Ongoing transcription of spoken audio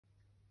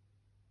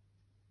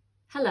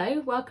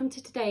Hello, welcome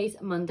to today's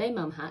Monday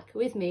Mum Hack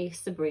with me,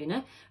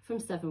 Sabrina from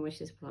 7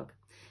 Wishes blog.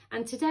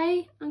 And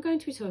today I'm going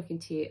to be talking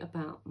to you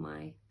about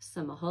my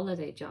summer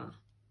holiday jar.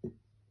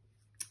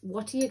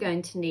 What are you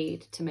going to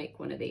need to make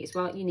one of these?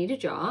 Well, you need a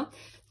jar.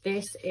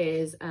 This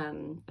is a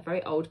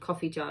very old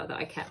coffee jar that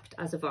I kept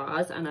as a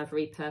vase, and I've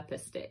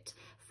repurposed it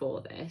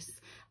for this.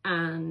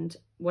 And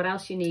what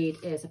else you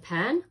need is a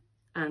pen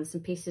and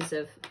some pieces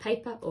of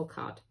paper or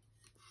card.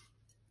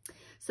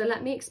 So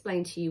let me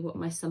explain to you what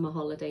my summer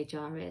holiday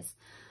jar is.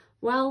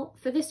 Well,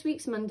 for this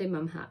week's Monday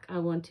Mum Hack, I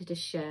wanted to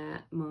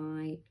share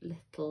my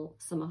little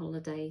summer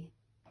holiday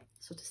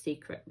sort of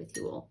secret with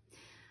you all.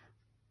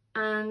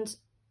 And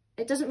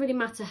it doesn't really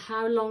matter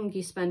how long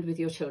you spend with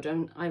your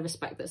children. I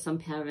respect that some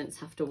parents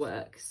have to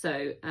work.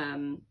 So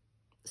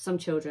some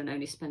children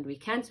only spend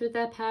weekends with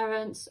their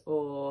parents,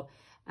 or,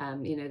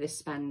 they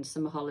spend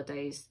summer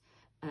holidays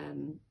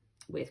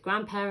with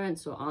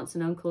grandparents or aunts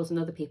and uncles and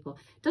other people.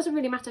 It doesn't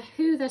really matter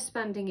who they're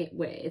spending it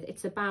with.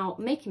 It's about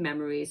making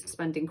memories,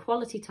 spending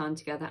quality time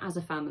together as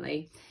a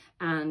family,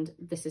 and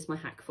this is my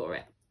hack for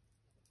it.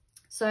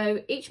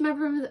 So each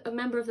member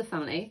of the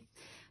family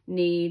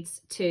needs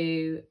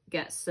to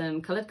get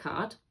some coloured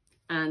card,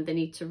 and they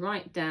need to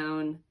write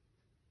down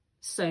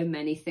so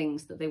many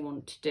things that they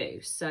want to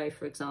do. So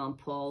for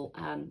example,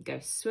 go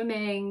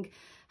swimming,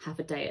 have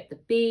a day at the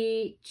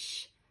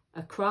beach,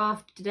 a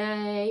craft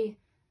day,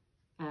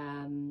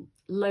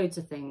 loads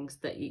of things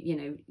that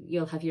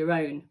you'll have your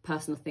own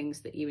personal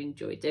things that you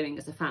enjoy doing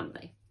as a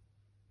family.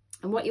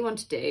 And what you want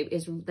to do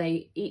is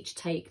they each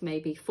take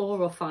maybe 4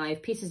 or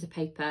 5 pieces of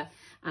paper,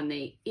 and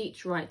they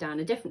each write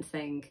down a different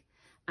thing,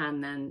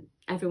 and then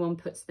everyone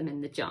puts them in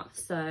the jar.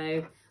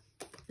 So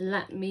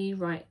let me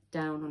write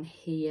down on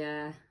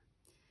here,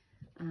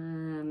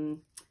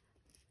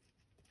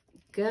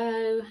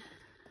 go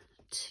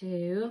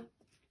to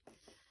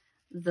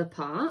the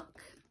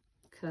park,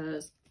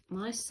 because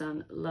my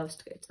son loves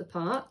to go to the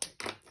park.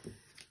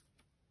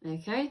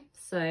 Okay,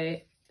 so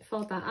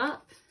fold that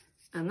up,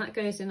 and that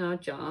goes in our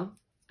jar.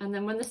 And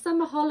then when the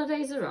summer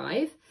holidays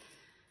arrive,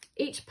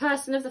 each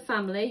person of the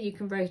family, you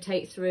can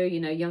rotate through,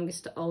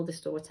 youngest to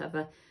oldest or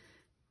whatever.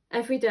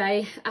 Every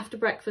day after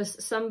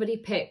breakfast, somebody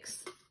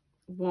picks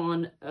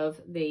one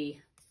of the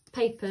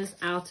papers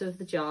out of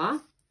the jar,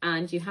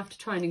 and you have to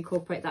try and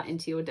incorporate that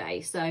into your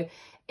day. So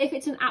if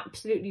it's an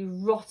absolutely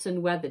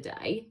rotten weather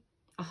day,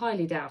 I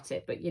highly doubt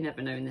it, but you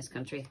never know in this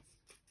country,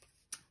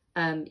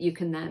 you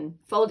can then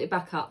fold it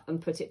back up and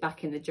put it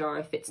back in the jar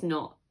if it's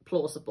not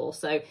plausible.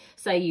 So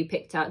say you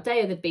picked out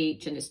day of the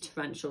beach and it's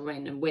torrential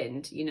rain and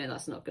wind,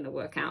 that's not going to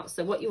work out.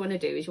 So what you want to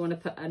do is you want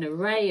to put an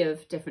array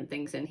of different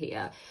things in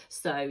here.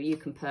 So you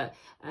can put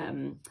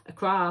a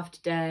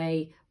craft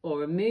day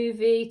or a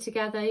movie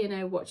together,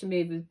 watch a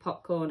movie with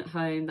popcorn at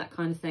home, that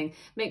kind of thing.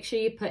 Make sure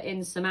you put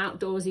in some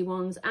outdoorsy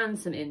ones and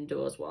some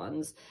indoors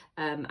ones,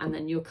 and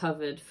then you're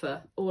covered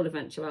for all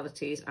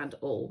eventualities and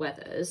all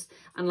weathers.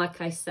 And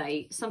like I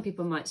say, some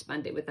people might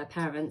spend it with their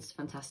parents,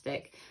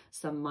 fantastic.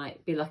 Some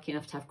might be lucky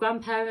enough to have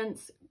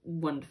grandparents,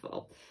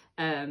 wonderful.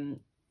 You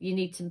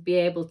need to be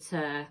able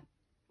to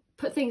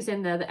put things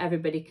in there that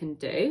everybody can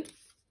do.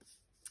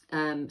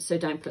 So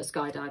don't put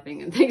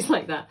skydiving and things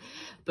like that,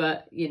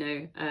 but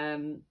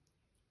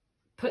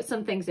put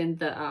some things in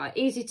that are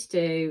easy to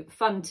do,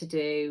 fun to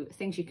do,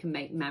 things you can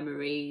make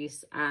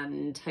memories,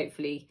 and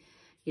hopefully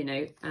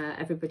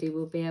everybody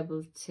will be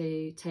able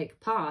to take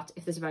part.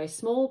 If there's a very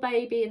small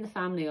baby in the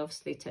family,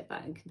 obviously take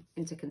that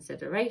into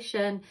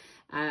consideration,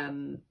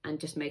 and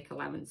just make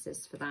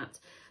allowances for that.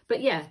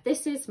 But yeah,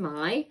 this is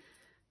my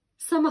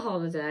summer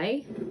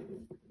holiday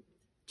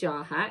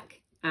jar hack.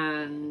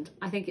 And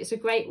I think it's a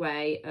great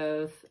way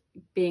of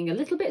being a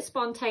little bit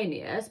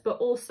spontaneous, but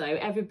also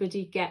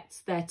everybody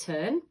gets their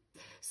turn.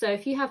 So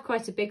if you have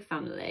quite a big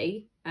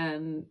family,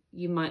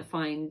 you might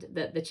find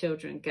that the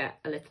children get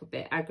a little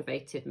bit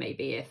aggravated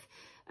maybe if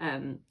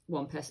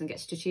one person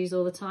gets to choose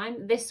all the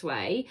time. This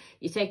way,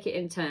 you take it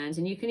in turns,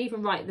 and you can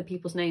even write the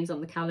people's names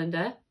on the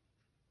calendar.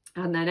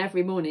 And then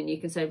every morning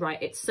you can say,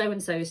 right, it's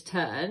so-and-so's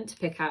turn to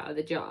pick out of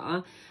the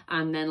jar.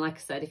 And then, like I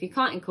said, if you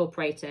can't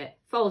incorporate it,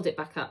 fold it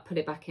back up, put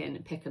it back in,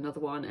 and pick another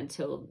one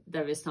until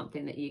there is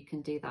something that you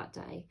can do that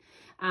day.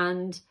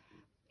 And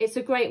it's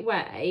a great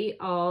way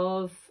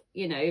of,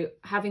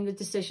 having the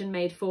decision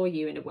made for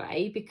you in a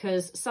way,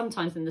 because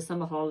sometimes in the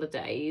summer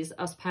holidays,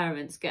 us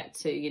parents get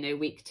to,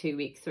 week 2,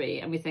 week 3,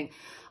 and we think,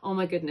 oh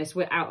my goodness,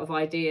 we're out of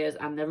ideas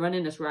and they're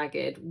running us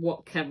ragged.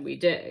 What can we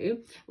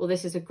do? Well,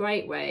 this is a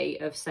great way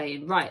of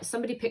saying, right,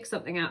 somebody pick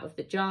something out of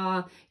the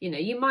jar.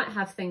 You might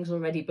have things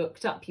already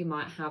booked up. You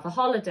might have a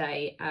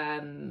holiday,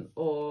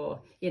 or,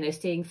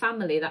 seeing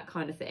family, that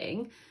kind of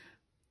thing.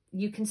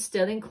 You can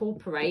still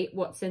incorporate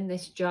what's in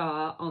this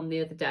jar on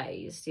the other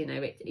days.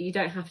 You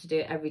don't have to do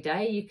it every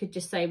day. You could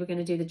just say, we're going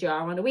to do the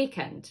jar on a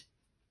weekend.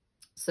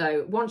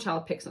 So one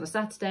child picks on a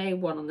Saturday,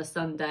 one on the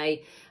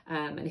Sunday.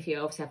 And if you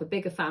obviously have a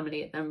bigger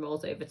family, it then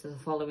rolls over to the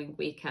following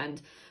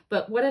weekend.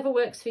 But whatever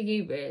works for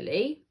you,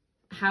 really.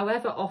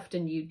 However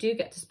often you do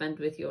get to spend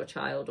with your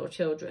child or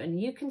children,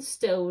 you can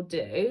still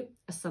do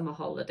a summer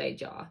holiday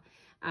jar.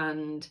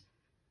 And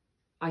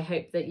I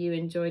hope that you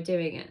enjoy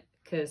doing it,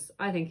 because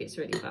I think it's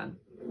really fun.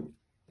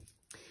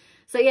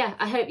 So yeah,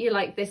 I hope you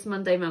like this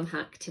Monday Mum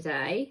hack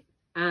today,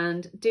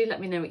 and do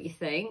let me know what you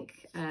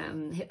think.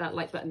 Hit that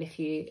like button if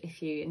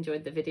you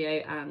enjoyed the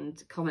video,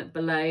 and comment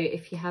below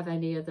if you have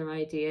any other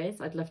ideas.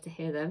 I'd love to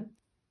hear them.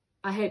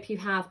 I hope you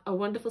have a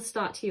wonderful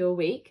start to your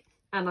week,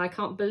 and I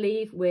can't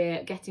believe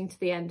we're getting to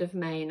the end of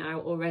May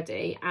now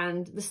already,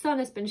 and the sun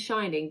has been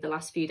shining the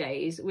last few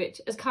days,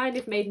 which has kind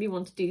of made me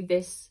want to do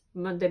this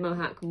Monday Mum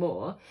hack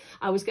more.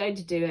 I was going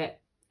to do it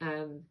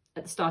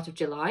at the start of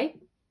July,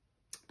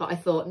 but I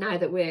thought now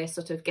that we're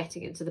sort of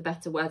getting into the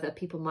better weather,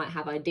 people might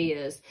have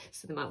ideas,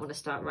 so they might want to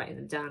start writing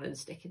them down and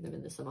sticking them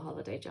in the summer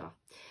holiday jar.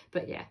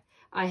 But yeah,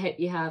 I hope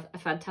you have a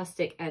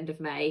fantastic end of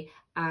May,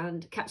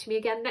 and catch me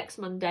again next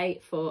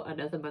Monday for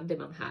another Monday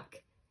Mum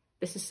hack.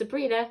 This is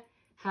Sabrina.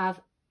 Have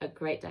a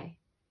great day.